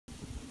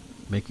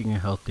Making a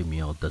healthy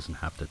meal doesn't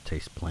have to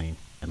taste plain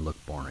and look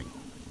boring.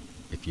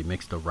 If you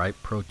mix the right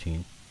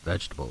protein,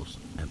 vegetables,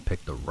 and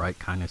pick the right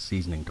kind of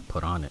seasoning to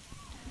put on it,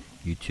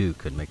 you too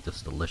could make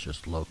this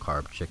delicious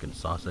low-carb chicken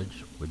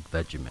sausage with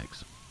Veggie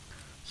mix.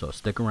 So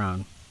stick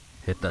around,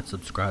 hit that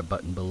subscribe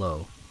button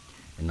below,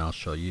 and I'll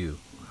show you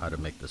how to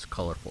make this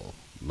colorful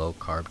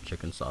low-carb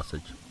chicken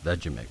sausage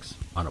Veggie mix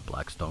on a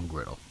Blackstone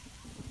Griddle.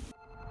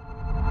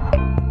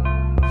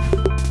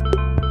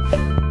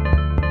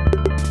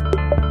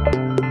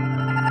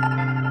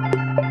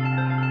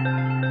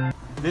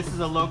 This is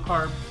a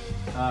low-carb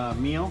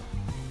meal.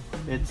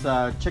 It's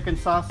chicken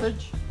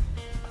sausage,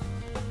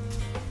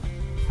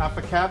 half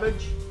a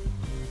cabbage,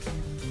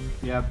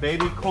 you have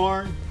baby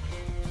corn,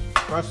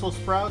 Brussels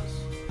sprouts,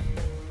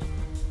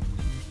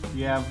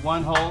 you have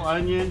 1 whole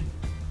onion,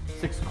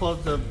 6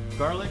 cloves of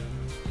garlic,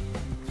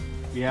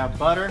 you have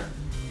butter,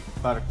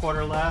 about a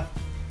quarter left,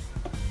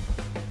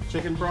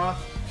 chicken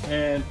broth,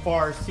 and for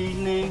our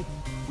seasoning,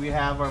 we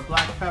have our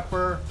black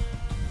pepper,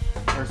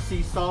 our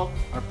sea salt,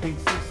 our pink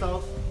sea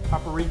salt,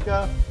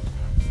 paprika,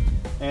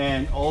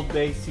 and Old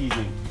Bay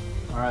seasoning.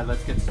 All right,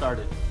 let's get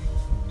started.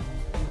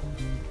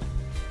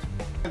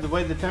 The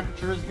way the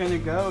temperature is going to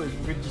go is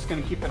we're just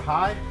going to keep it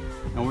high,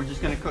 and we're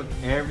just going to cook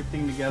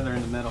everything together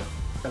in the middle.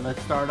 So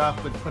let's start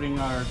off with putting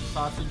our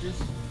sausages.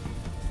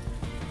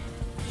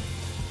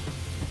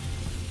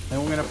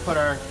 Then we're going to put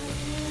our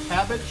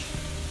cabbage.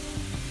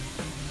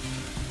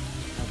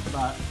 That's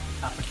about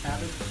half a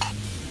cabbage.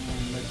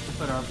 And let's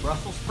put our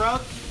Brussels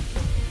sprouts,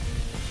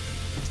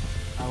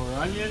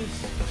 our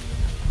onions,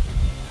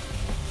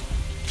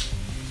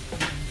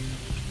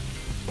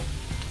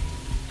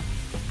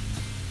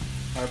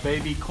 our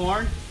baby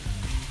corn,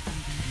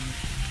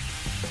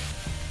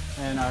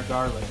 and our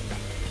garlic.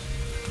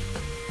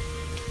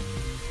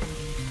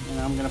 And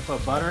I'm going to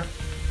put butter.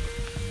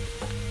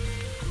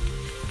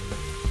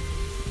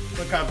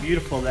 Look how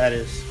beautiful that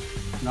is.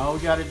 And all we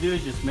got to do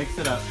is just mix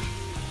it up.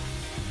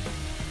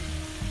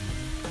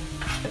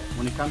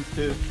 When it comes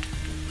to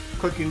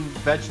cooking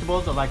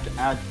vegetables, I like to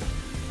add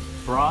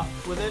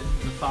broth with it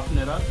to soften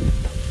it up.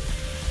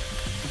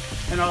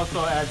 And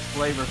also adds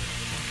flavor.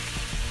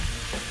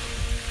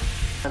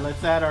 Right,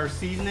 let's add our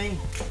seasoning.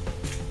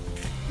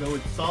 Go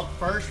with salt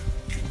first.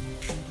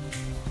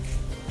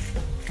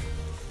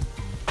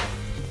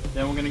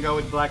 Then we're going to go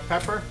with black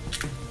pepper.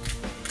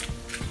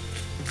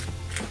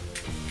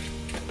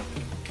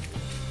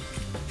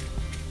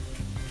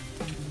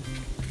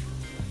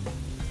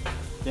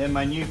 Then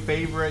my new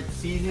favorite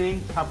seasoning,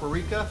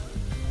 paprika.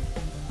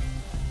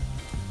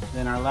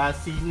 Then our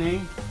last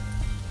seasoning,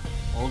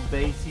 Old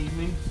Bay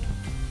seasoning.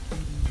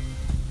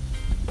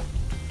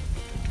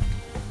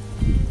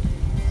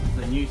 This is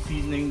the new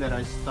seasoning that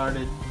I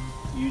started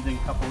using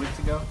a couple weeks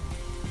ago.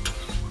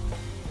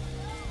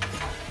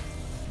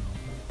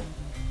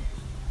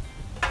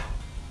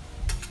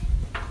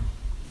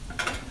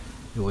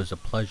 It was a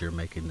pleasure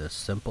making this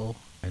simple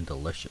and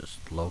delicious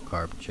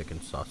low-carb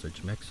chicken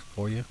sausage mix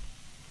for you.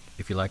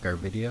 If you like our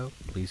video,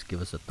 please give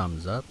us a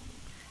thumbs up.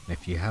 And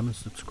if you haven't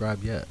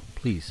subscribed yet,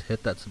 please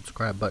hit that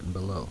subscribe button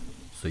below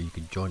so you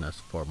can join us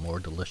for a more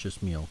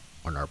delicious meal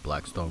on our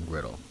Blackstone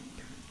Griddle.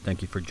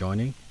 Thank you for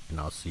joining, and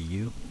I'll see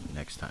you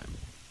next time.